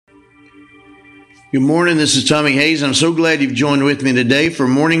Good morning. This is Tommy Hayes. I'm so glad you've joined with me today for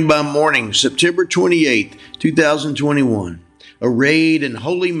Morning by Morning, September 28th, 2021. Arrayed in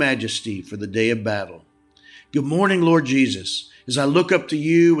holy majesty for the day of battle. Good morning, Lord Jesus. As I look up to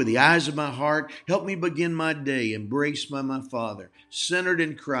you with the eyes of my heart, help me begin my day embraced by my Father, centered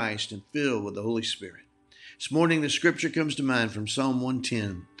in Christ and filled with the Holy Spirit. This morning, the scripture comes to mind from Psalm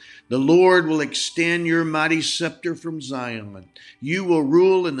 110. The Lord will extend your mighty scepter from Zion. You will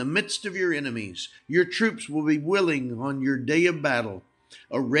rule in the midst of your enemies. Your troops will be willing on your day of battle.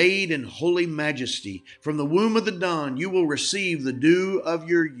 Arrayed in holy majesty, from the womb of the dawn, you will receive the dew of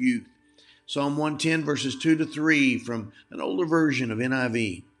your youth. Psalm 110, verses 2 to 3 from an older version of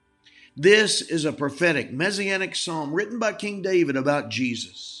NIV. This is a prophetic, messianic psalm written by King David about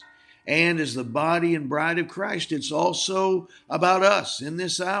Jesus. And as the body and bride of Christ, it's also about us in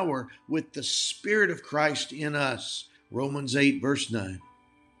this hour with the Spirit of Christ in us. Romans 8, verse 9.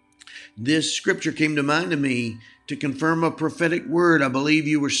 This scripture came to mind to me to confirm a prophetic word. I believe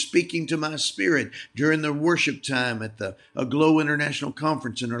you were speaking to my spirit during the worship time at the Aglow International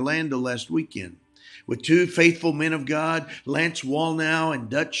Conference in Orlando last weekend. With two faithful men of God, Lance Wallnau and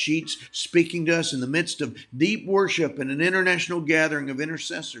Dutch Sheets, speaking to us in the midst of deep worship and an international gathering of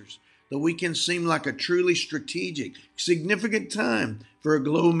intercessors. The weekend seemed like a truly strategic, significant time for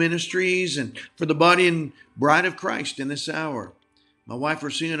Aglow Ministries and for the body and bride of Christ in this hour. My wife,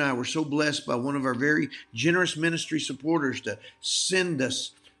 Rosia, and I were so blessed by one of our very generous ministry supporters to send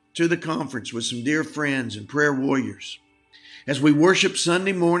us to the conference with some dear friends and prayer warriors. As we worshiped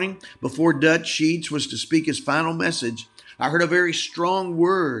Sunday morning, before Dutch Sheets was to speak his final message, I heard a very strong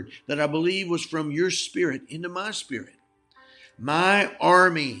word that I believe was from your spirit into my spirit. My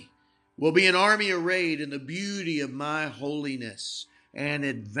army will be an army arrayed in the beauty of my holiness and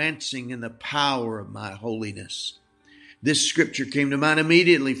advancing in the power of my holiness. This scripture came to mind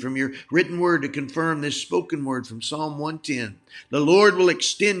immediately from your written word to confirm this spoken word from Psalm 110. The Lord will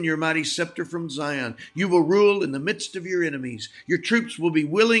extend your mighty scepter from Zion. You will rule in the midst of your enemies. Your troops will be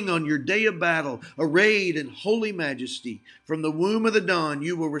willing on your day of battle, arrayed in holy majesty. From the womb of the dawn,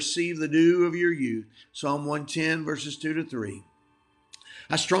 you will receive the dew of your youth. Psalm 110, verses 2 to 3.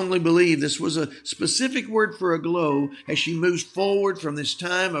 I strongly believe this was a specific word for Aglow as she moves forward from this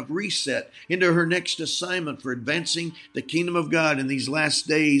time of reset into her next assignment for advancing the kingdom of God in these last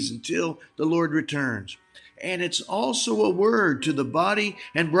days until the Lord returns. And it's also a word to the body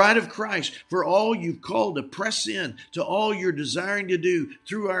and bride of Christ for all you've called to press in to all you're desiring to do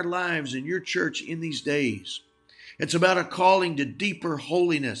through our lives in your church in these days. It's about a calling to deeper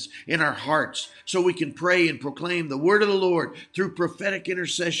holiness in our hearts so we can pray and proclaim the word of the Lord through prophetic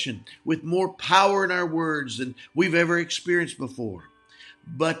intercession with more power in our words than we've ever experienced before.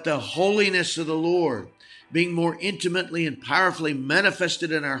 But the holiness of the Lord being more intimately and powerfully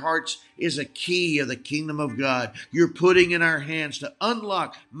manifested in our hearts is a key of the kingdom of God you're putting in our hands to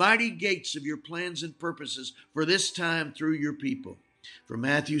unlock mighty gates of your plans and purposes for this time through your people. From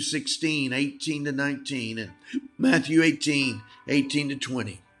Matthew 16, 18 to 19, and Matthew 18, 18 to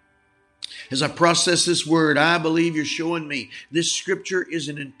 20. As I process this word, I believe you're showing me this scripture is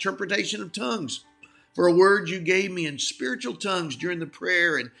an interpretation of tongues for a word you gave me in spiritual tongues during the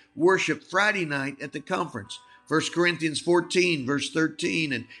prayer and worship Friday night at the conference. 1 Corinthians 14, verse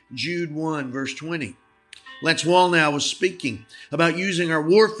 13, and Jude 1, verse 20. Lance Wallnau was speaking about using our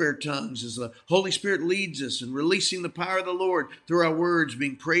warfare tongues as the Holy Spirit leads us and releasing the power of the Lord through our words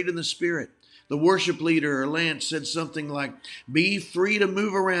being prayed in the Spirit. The worship leader, Lance, said something like, be free to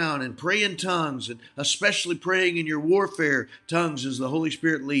move around and pray in tongues, and especially praying in your warfare tongues as the Holy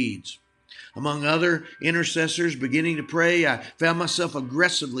Spirit leads. Among other intercessors beginning to pray, I found myself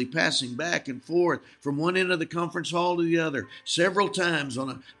aggressively passing back and forth from one end of the conference hall to the other, several times on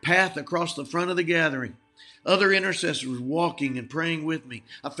a path across the front of the gathering. Other intercessors walking and praying with me.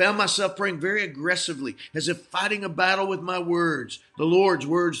 I found myself praying very aggressively, as if fighting a battle with my words, the Lord's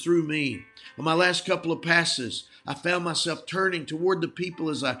words through me. On my last couple of passes, I found myself turning toward the people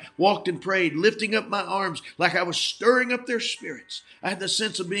as I walked and prayed, lifting up my arms like I was stirring up their spirits. I had the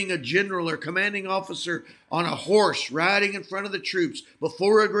sense of being a general or commanding officer on a horse riding in front of the troops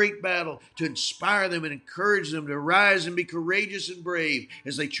before a great battle to inspire them and encourage them to rise and be courageous and brave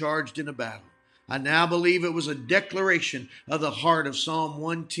as they charged in a battle. I now believe it was a declaration of the heart of Psalm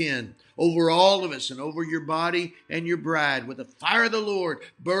 110 over all of us and over your body and your bride, with the fire of the Lord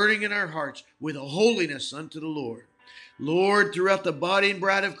burning in our hearts with a holiness unto the Lord. Lord, throughout the body and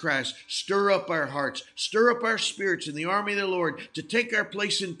bride of Christ, stir up our hearts, stir up our spirits in the army of the Lord to take our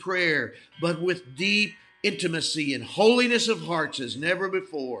place in prayer, but with deep intimacy and holiness of hearts as never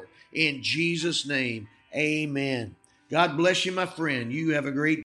before. In Jesus' name, amen. God bless you, my friend. You have a great